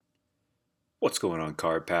What's going on,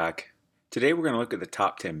 Card Pack? Today we're going to look at the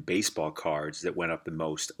top 10 baseball cards that went up the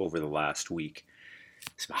most over the last week.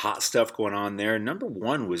 Some hot stuff going on there. Number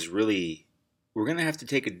one was really, we're going to have to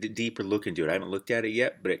take a deeper look into it. I haven't looked at it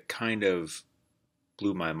yet, but it kind of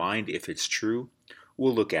blew my mind if it's true.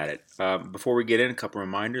 We'll look at it. Before we get in, a couple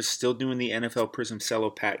reminders. Still doing the NFL Prism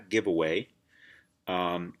Cello Pack giveaway.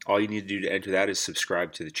 All you need to do to enter that is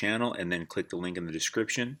subscribe to the channel and then click the link in the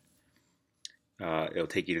description. It'll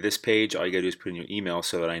take you to this page. All you gotta do is put in your email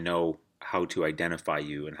so that I know how to identify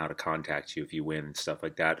you and how to contact you if you win and stuff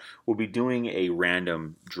like that. We'll be doing a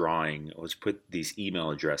random drawing. Let's put these email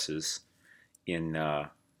addresses in the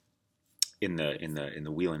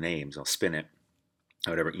wheel of names. I'll spin it.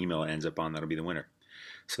 Whatever email it ends up on, that'll be the winner.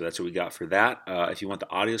 So that's what we got for that. If you want the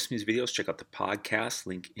audio smooth videos, check out the podcast,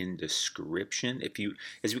 link in description.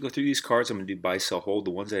 As we go through these cards, I'm going to do buy, sell, hold.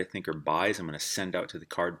 The ones that I think are buys, I'm going to send out to the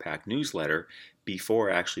Card Pack newsletter before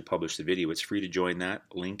I actually publish the video. It's free to join that.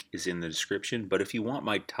 Link is in the description. But if you want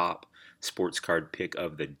my top sports card pick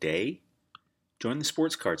of the day, join the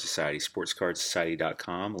Sports Card Society,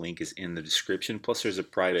 sportscardsociety.com. Link is in the description. Plus, there's a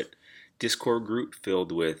private Discord group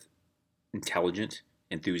filled with intelligent,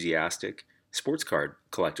 enthusiastic sports card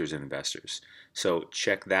collectors and investors. So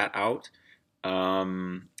check that out.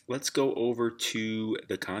 Let's go over to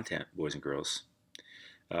the content, boys and girls.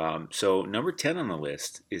 So number 10 on the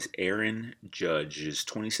list is Aaron Judge. His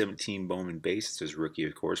 2017 Bowman base. It says rookie,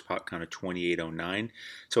 of course, pop count of 2809.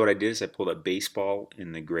 So what I did is I pulled up baseball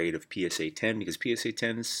in the grade of PSA 10 because PSA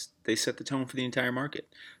 10s, they set the tone for the entire market.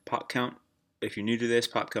 Pop count, if you're new to this,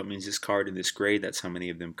 pop count means this card in this grade. That's how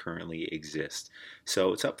many of them currently exist.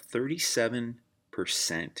 So it's up 37%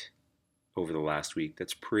 over the last week.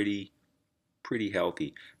 That's pretty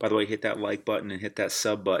healthy. By the way, hit that like button and hit that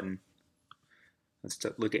sub button. Let's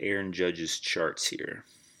look at Aaron Judge's charts here.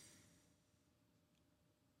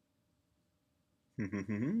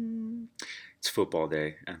 It's football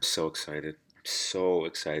day. I'm so excited. I'm so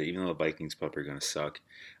excited. Even though the Vikings pup are going to suck,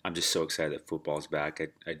 I'm just so excited that football's back.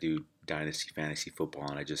 I do Dynasty Fantasy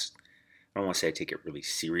Football, and I don't want to say I take it really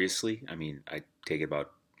seriously. I mean, I take it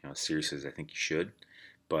about as seriously as I think you should.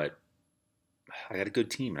 But I got a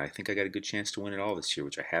good team, and I think I got a good chance to win it all this year,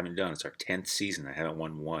 which I haven't done. It's our 10th season. I haven't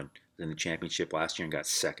won one. I was in the championship last year and got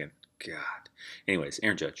second. God. Anyways,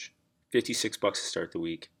 Aaron Judge, $56 to start the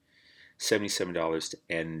week, $77 to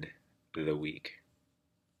end the week.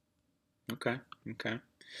 Okay.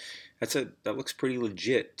 That looks pretty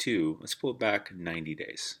legit too. Let's pull it back 90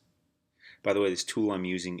 days. By the way, this tool I'm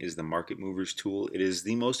using is the Market Movers tool. It is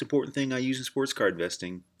the most important thing I use in sports card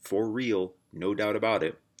investing, for real, no doubt about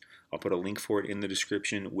it. I'll put a link for it in the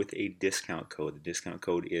description with a discount code. The discount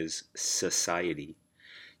code is SOCIETY.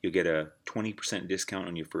 You'll get a 20% discount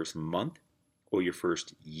on your first month or your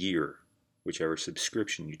first year, whichever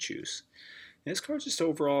subscription you choose. And this card's just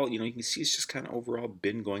overall, you can see it's just kind of overall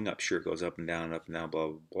been going up. Sure, it goes up and down, blah,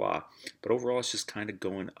 blah, blah. But overall, it's just kind of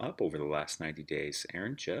going up over the last 90 days.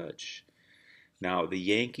 Aaron Judge. Now, the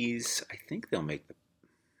Yankees, I think they'll make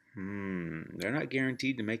they're not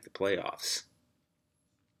guaranteed to make the playoffs.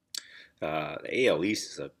 The AL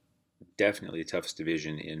East is definitely the toughest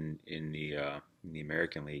division in the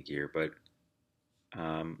American League here, but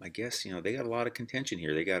I guess they got a lot of contention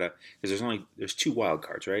here. They got because there's two wild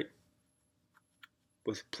cards, right?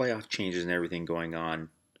 With playoff changes and everything going on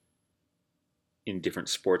in different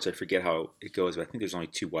sports, I forget how it goes, but I think there's only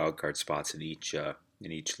two wild card spots in each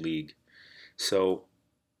league. So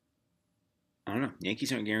I don't know.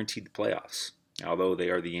 Yankees aren't guaranteed the playoffs, although they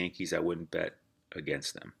are the Yankees. I wouldn't bet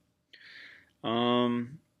against them.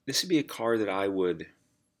 This would be a card that I don't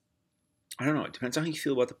know. It depends on how you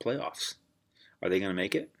feel about the playoffs. Are they going to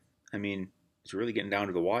make it? I mean, it's really getting down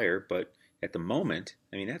to the wire, but at the moment,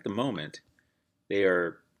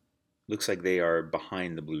 looks like they are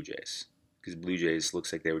behind the Blue Jays, because Blue Jays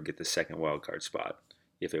looks like they would get the second wild card spot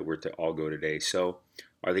if it were to all go today. So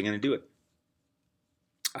are they going to do it?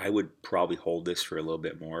 I would probably hold this for a little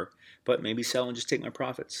bit more, but maybe sell and just take my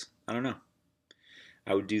profits. I don't know.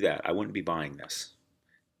 I would do that. I wouldn't be buying this.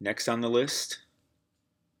 Next on the list,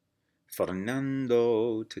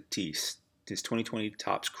 Fernando Tatis. His 2020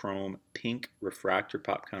 Topps Chrome Pink Refractor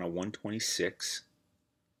pop count of 126.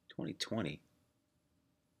 2020.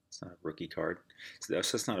 It's not a rookie card. So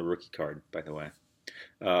that's not a rookie card, by the way.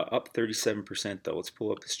 Up 37% though. Let's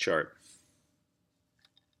pull up this chart.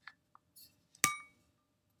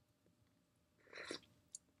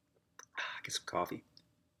 Get some coffee.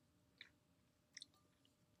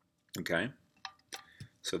 Okay.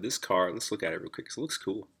 So this card, let's look at it real quick because it looks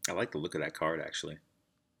cool. I like the look of that card, actually.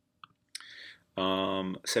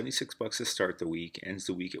 $76 to start the week, ends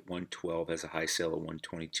the week at 112, has a high sale of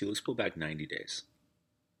 122. Let's pull back 90 days.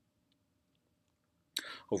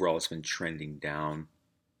 Overall, it's been trending down.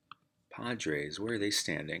 Padres, where are they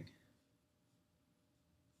standing?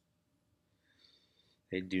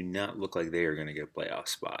 They do not look like they are going to get a playoff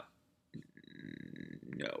spot.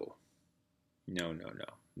 No. No.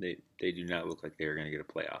 They do not look like they are going to get a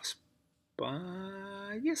playoff spot.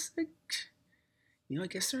 I guess I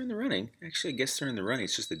guess they're in the running. Actually, I guess they're in the running.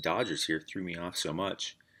 It's just the Dodgers here threw me off so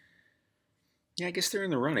much. Yeah, I guess they're in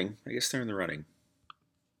the running.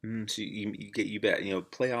 So you bet.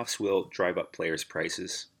 Playoffs will drive up players'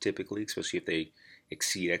 prices typically, especially if they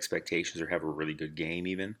exceed expectations or have a really good game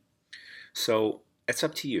even. So it's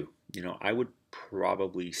up to you. I would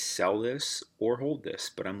probably sell this or hold this,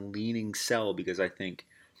 but I'm leaning sell because I think,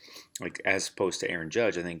 like as opposed to Aaron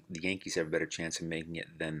Judge, I think the Yankees have a better chance of making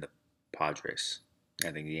it than the Padres. I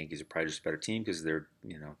think the Yankees are probably just a better team because they're,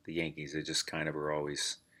 the Yankees. They just kind of are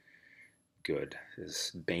always good. This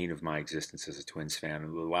bane of my existence as a Twins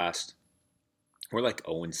fan. We're like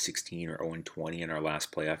 0-16 or 0-20 in our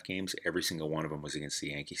last playoff games. Every single one of them was against the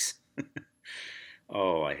Yankees.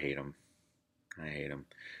 Oh, I hate them.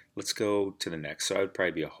 Let's go to the next. So I would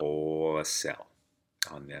probably be a sell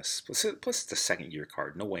on this. Plus it's a second year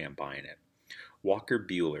card. No way I'm buying it. Walker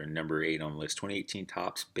Buehler, number 8 on the list. 2018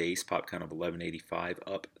 tops, base, pop count of 1185,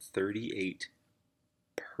 up 38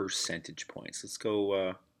 percentage points. Let's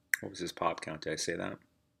go, what was his pop count? Did I say that?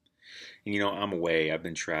 And I'm away. I've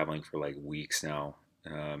been traveling for like weeks now.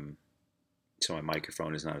 So my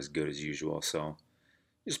microphone is not as good as usual. So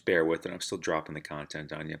just bear with it. I'm still dropping the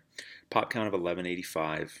content on you. Pop count of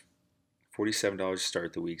 1185, $47 to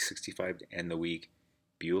start the week, 65 to end the week.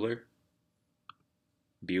 Bueller.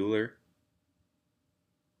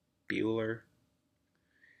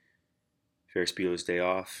 Ferris Bueller's Day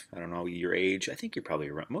Off. I don't know your age. I think you're probably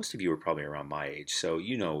around. Most of you are probably around my age, so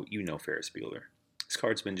you know Ferris Bueller. This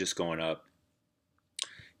card's been just going up.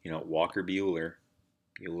 Walker Buehler.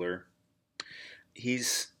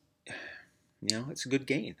 He's, it's a good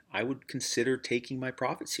gain. I would consider taking my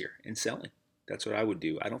profits here and selling. That's what I would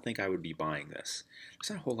do. I don't think I would be buying this.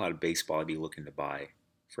 There's not a whole lot of baseball I'd be looking to buy,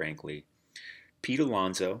 frankly. Pete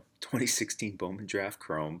Alonso, 2016 Bowman Draft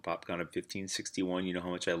Chrome, pop count of 1561. You know how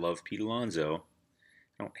much I love Pete Alonso.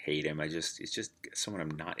 I don't hate him. It's just someone I'm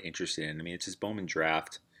not interested in. I mean, it's his Bowman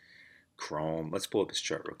Draft Chrome. Let's pull up his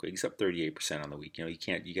chart real quick. He's up 38% on the week. You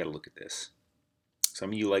got to look at this. Some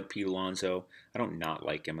of you like Pete Alonso. I don't not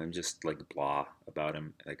like him. I'm just like blah about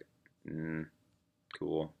him. Like,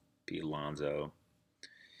 cool, Pete Alonso.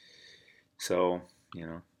 So,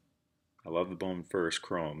 I love the Bowman First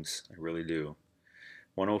Chromes. I really do.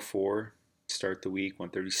 104 to start the week,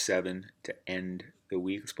 137 to end the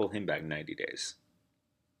week. Let's pull him back 90 days.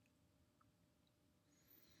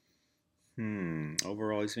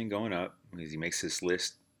 Overall, he's been going up because he makes this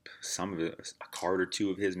list. Some of it, a card or two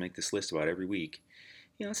of his make this list about every week.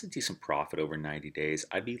 That's a decent profit over 90 days.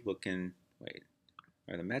 I'd be looking. Wait,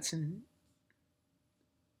 are the Mets in?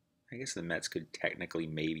 I guess the Mets could technically,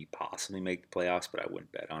 maybe, possibly make the playoffs, but I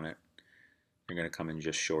wouldn't bet on it. They're going to come in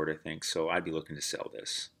just short, I think. So I'd be looking to sell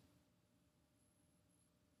this.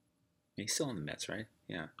 He's still in the Mets, right?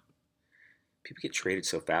 Yeah. People get traded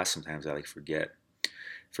so fast sometimes I forget.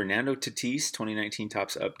 Fernando Tatis, 2019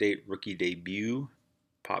 Topps Update, rookie debut.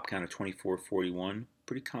 Pop count of 2441.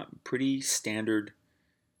 Pretty standard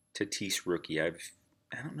Tatis rookie. I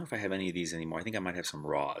don't know if I have any of these anymore. I think I might have some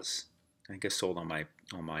raws. I think I sold on my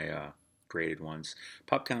graded ones.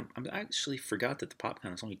 Pop count, I actually forgot that the pop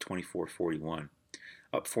count is only 2441,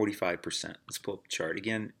 up 45%. Let's pull up the chart.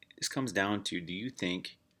 Again, this comes down to, do you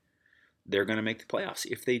think they're going to make the playoffs?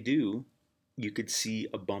 If they do, you could see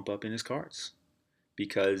a bump up in his cards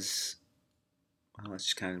because, well, that's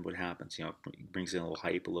just kind of what happens. It brings in a little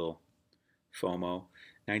hype, a little FOMO.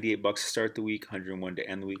 $98 to start the week, 101 to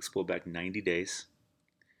end the week. Let's pull back 90 days.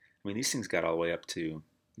 I mean, these things got all the way up to,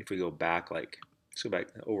 if we go back,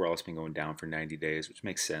 overall it's been going down for 90 days, which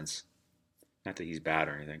makes sense. Not that he's bad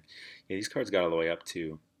or anything. Yeah, these cards got all the way up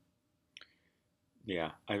to,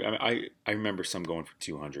 I remember some going for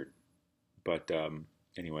 200. But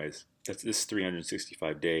anyways, this is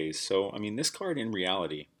 365 days. So, I mean, this card in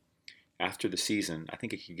reality, after the season, I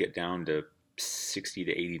think it could get down to $60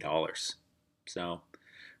 to $80. So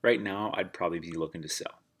right now, I'd probably be looking to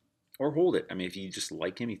sell. Or hold it. I mean, if you just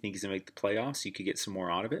like him, you think he's going to make the playoffs, you could get some more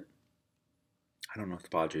out of it. I don't know if the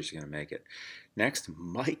Padres are going to make it. Next,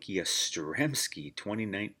 Mike Yastrzemski,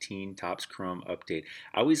 2019 Topps Chrome Update.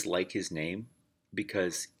 I always like his name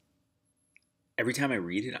because every time I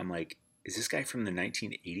read it, I'm like, is this guy from the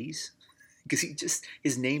 1980s? because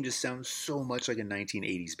his name just sounds so much like a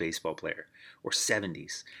 1980s baseball player or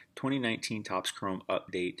 70s. 2019 Topps Chrome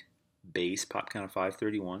update base pop count of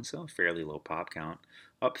 531, so fairly low pop count,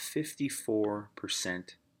 up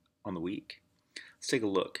 54% on the week. Let's take a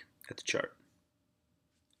look at the chart.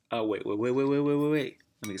 Oh, wait. Let me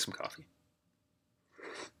get some coffee.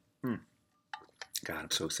 God,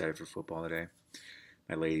 I'm so excited for football today.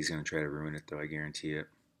 My lady's going to try to ruin it, though, I guarantee it.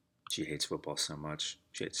 She hates football so much.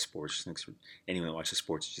 She hates sports. She thinks anyone that watches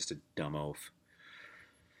sports is just a dumb oaf.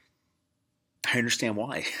 I understand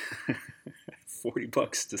why.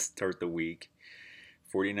 $40 to start the week.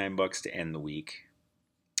 $49 to end the week.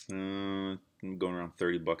 I'm going around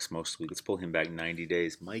 $30 most of the week. Let's pull him back 90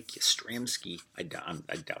 days. Mike Yastrzemski. I doubt I'm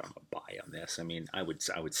a buy on this. I mean, I would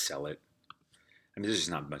sell it. I mean, there's just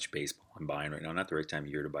not much baseball I'm buying right now. Not the right time of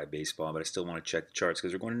year to buy baseball, but I still want to check the charts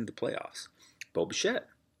because we're going into the playoffs. Bo Bichette.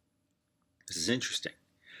 This is interesting.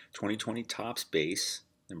 2020 Topps base,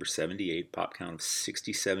 number 78, pop count of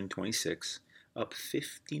 6726, up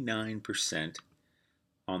 59%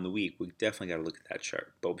 on the week. We definitely got to look at that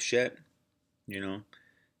chart. Bo Bichette,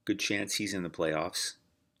 good chance he's in the playoffs.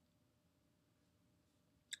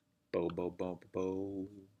 Bo.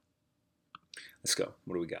 Let's go.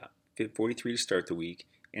 What do we got? 43 to start the week.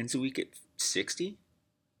 Ends the week at 60.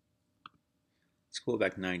 Let's pull it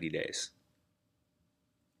back 90 days.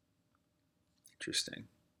 Interesting.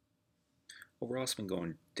 Overall, it's been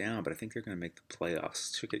going down, but I think they're going to make the playoffs.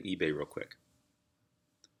 Let's check at eBay real quick.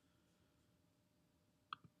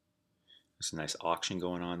 There's a nice auction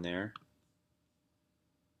going on there.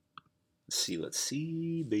 Let's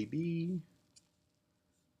see, baby.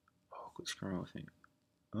 Oh, quit screwing with me.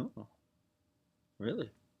 Oh, really?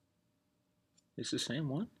 It's the same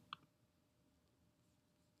one?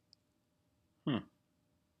 Yeah,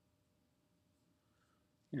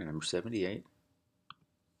 number 78.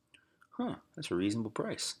 That's a reasonable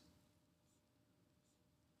price.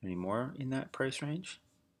 Any more in that price range?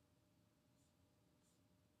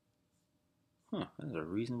 That's a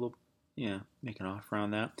reasonable, make an offer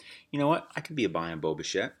on that. You know what? I could be a buy on Bo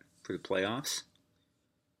Bichette for the playoffs.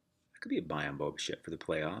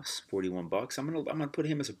 41 bucks. I'm gonna put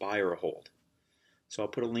him as a buy or a hold. So I'll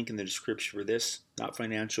put a link in the description for this. Not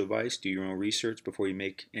financial advice. Do your own research before you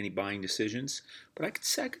make any buying decisions. But I could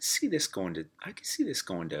see this going to.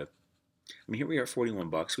 I mean, here we are at 41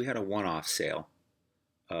 bucks. We had a one-off sale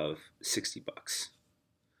of 60 bucks.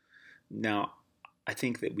 Now, I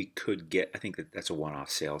think that that's a one-off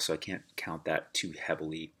sale, so I can't count that too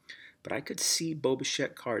heavily. But I could see Bo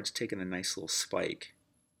Bichette cards taking a nice little spike.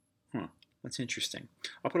 That's interesting.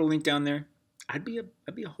 I'll put a link down there. I'd be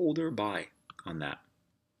a holder or buy on that.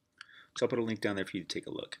 So I'll put a link down there for you to take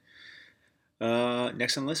a look.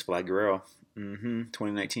 Next on the list, Vlad Guerrero.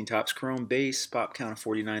 2019 Topps Chrome base, pop count of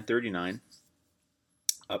 4939,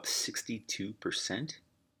 up 62%.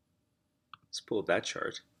 Let's pull up that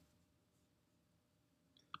chart.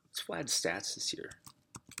 What's Vlad's stats this year?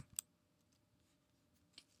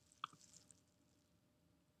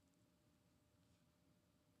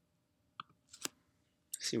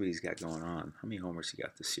 Let's see what he's got going on. How many homers he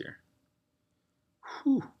got this year?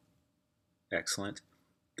 Excellent.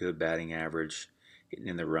 Good batting average. Hitting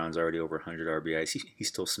in the runs, already over 100 RBIs. He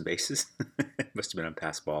stole some bases. Must have been on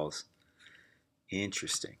pass balls.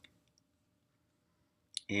 Interesting.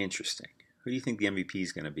 Who do you think the MVP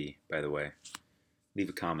is going to be, by the way? Leave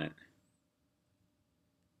a comment.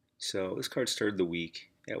 So this card started the week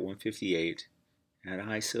at 158. Had a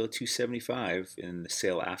high sale of 275, and the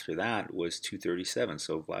sale after that was 237.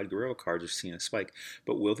 So Vlad Guerrero cards are seeing a spike.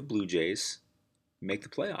 But will the Blue Jays make the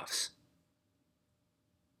playoffs?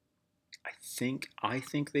 I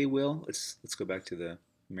think they will. Let's go back to the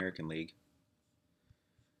American League.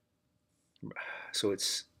 So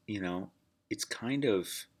it's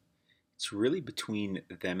really between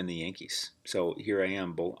them and the Yankees. So here I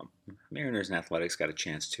am. Both Mariners and Athletics got a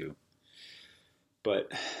chance too.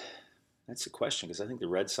 But that's the question, because I think the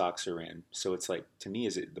Red Sox are in. So it's like, to me,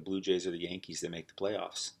 is it the Blue Jays or the Yankees that make the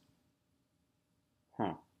playoffs?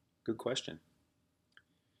 Good question.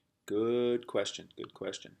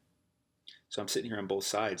 So I'm sitting here on both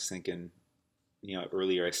sides thinking,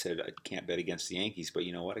 earlier I said I can't bet against the Yankees, but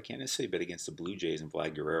you know what? I can't necessarily bet against the Blue Jays and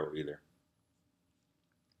Vlad Guerrero either.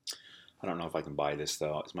 I don't know if I can buy this,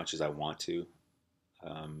 though, as much as I want to.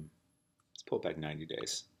 Let's pull it back 90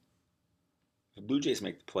 days. If the Blue Jays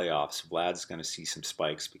make the playoffs, Vlad's going to see some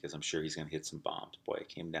spikes because I'm sure he's going to hit some bombs. Boy, it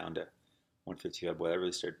came down to 155. Boy, that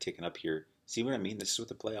really started ticking up here. See what I mean? This is what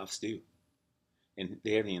the playoffs do. And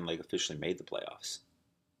they haven't even officially made the playoffs.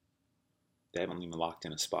 They haven't even locked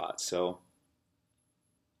in a spot. So,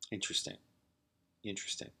 interesting.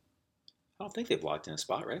 I don't think they've locked in a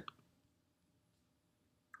spot, right?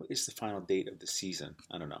 What is the final date of the season?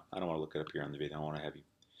 I don't know. I don't want to look it up here on the video. I don't want to have you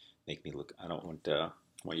make me look. I don't want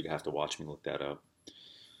you to have to watch me look that up.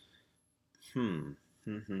 Hmm.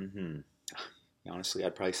 Hmm. Hmm. Hmm. Honestly,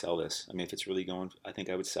 I'd probably sell this. I mean, if it's really going, I think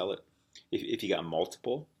I would sell it. If you got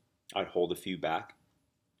multiple, I'd hold a few back.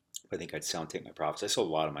 I think I'd sell and take my profits. I sold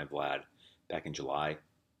a lot of my Vlad back in July,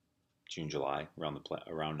 June, July,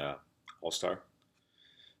 around All Star.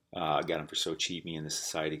 I got them for so cheap. Me and the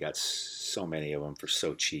society got so many of them for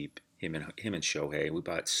so cheap. Him and Shohei, we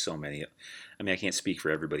bought so many. I mean, I can't speak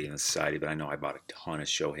for everybody in the society, but I know I bought a ton of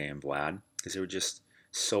Shohei and Vlad because they were just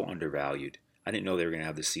so undervalued. I didn't know they were going to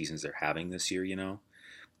have the seasons they're having this year,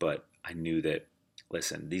 but I knew that.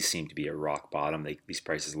 Listen, these seem to be a rock bottom. These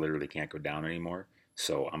prices literally can't go down anymore.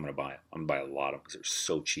 So I'm gonna buy it. I'm gonna buy a lot of them because they're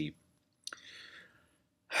so cheap.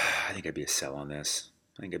 I think I'd be a sell on this.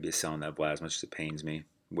 I think I'd be a sell on that Vlad as much as it pains me.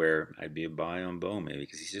 Where I'd be a buy on Bo maybe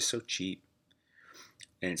because he's just so cheap.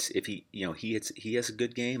 And if he has a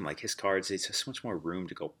good game, like his cards, it's just so much more room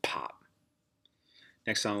to go pop.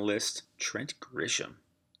 Next on the list, Trent Grisham,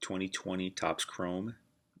 2020 Topps Chrome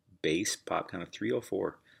base pop count of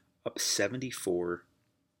 304, up 74%.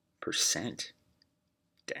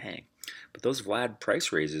 Dang. But those Vlad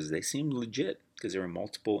price raises, they seemed legit because there were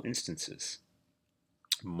multiple instances,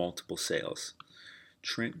 multiple sales.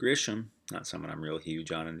 Trent Grisham, not someone I'm real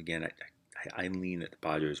huge on. And again, I lean that the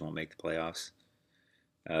Padres won't make the playoffs.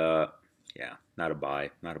 Yeah, not a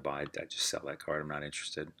buy. Not a buy. I just sell that card. I'm not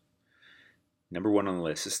interested. Number one on the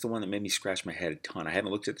list. This is the one that made me scratch my head a ton. I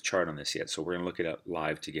haven't looked at the chart on this yet, so we're going to look it up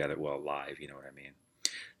live together. Well, live, you know what I mean.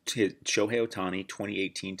 Shohei Ohtani,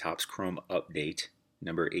 2018 Topps Chrome update.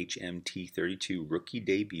 Number HMT32, rookie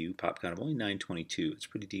debut. Pop count of only 922. It's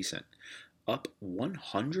pretty decent. Up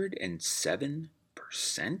 107%.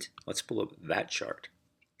 Let's pull up that chart.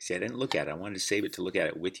 See, I didn't look at it. I wanted to save it to look at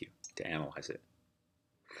it with you, to analyze it.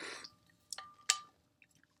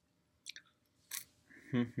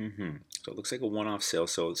 So it looks like a one-off sale.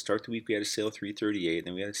 So to start the week, we had a sale 338,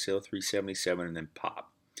 then we had a sale 377, and then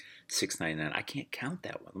pop 699. I can't count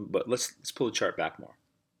that one, but let's pull the chart back more.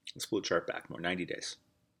 90 days.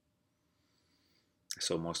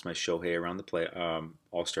 So most of my Shohei around the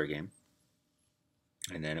All-Star game,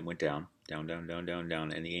 and then it went down, and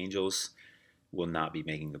the Angels will not be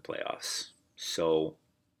making the playoffs. So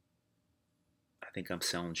I think I'm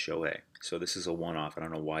selling Shohei. So this is a one-off. I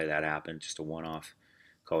don't know why that happened. Just a one-off.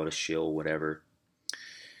 Call it a shill, whatever.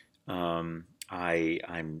 I'm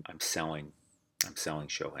selling. I'm selling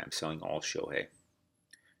Shohei. I'm selling all Shohei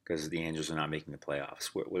because the Angels are not making the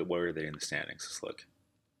playoffs. Where are they in the standings? Let's look.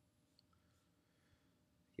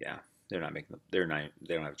 Yeah, they're not making. They don't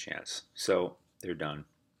have a chance. So they're done.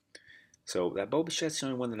 So that Bo Bichette's the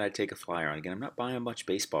only one that I'd take a flyer on. Again, I'm not buying much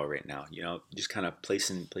baseball right now. Just kind of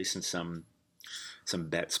placing some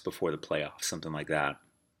bets before the playoffs, something like that.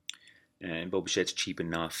 And Bo Bichette's cheap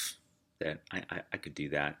enough that I could do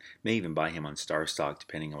that. May even buy him on Star Stock,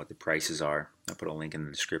 depending on what the prices are. I'll put a link in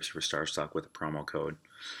the description for Star Stock with a promo code.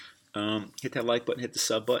 Hit that like button, hit the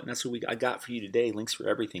sub button. That's what I got for you today. Links for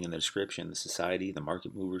everything in the description. The Society, the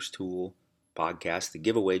Market Movers Tool, podcast, the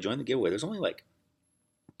giveaway. Join the giveaway. There's only like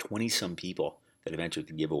 20-some people that have entered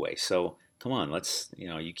the giveaway. So come on, are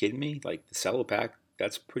you kidding me? Like the Cello Pack,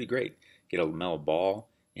 that's pretty great. Get a LaMelo Ball,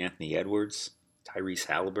 Anthony Edwards, Tyrese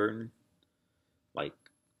Halliburton. Like,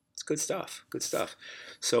 it's good stuff. Good stuff.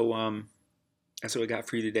 So that's what I got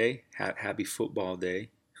for you today. Happy football day.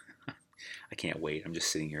 I can't wait. I'm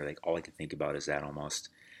just sitting here like all I can think about is that almost.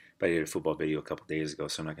 But I did a football video a couple days ago,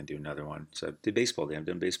 so I'm not going to do another one. So I did baseball day. I've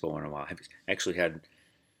done baseball in a while. I've actually had,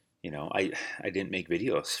 I didn't make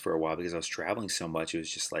videos for a while because I was traveling so much. It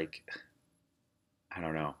was just like, I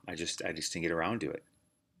don't know. I just didn't get around to it.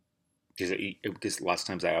 Because lots of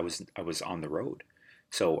times I was on the road.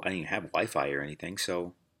 So I didn't have Wi-Fi or anything,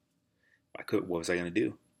 so what was I going to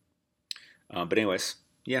do? But anyways,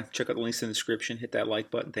 yeah, check out the links in the description. Hit that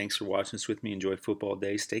like button. Thanks for watching this with me. Enjoy football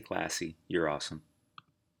day. Stay classy. You're awesome.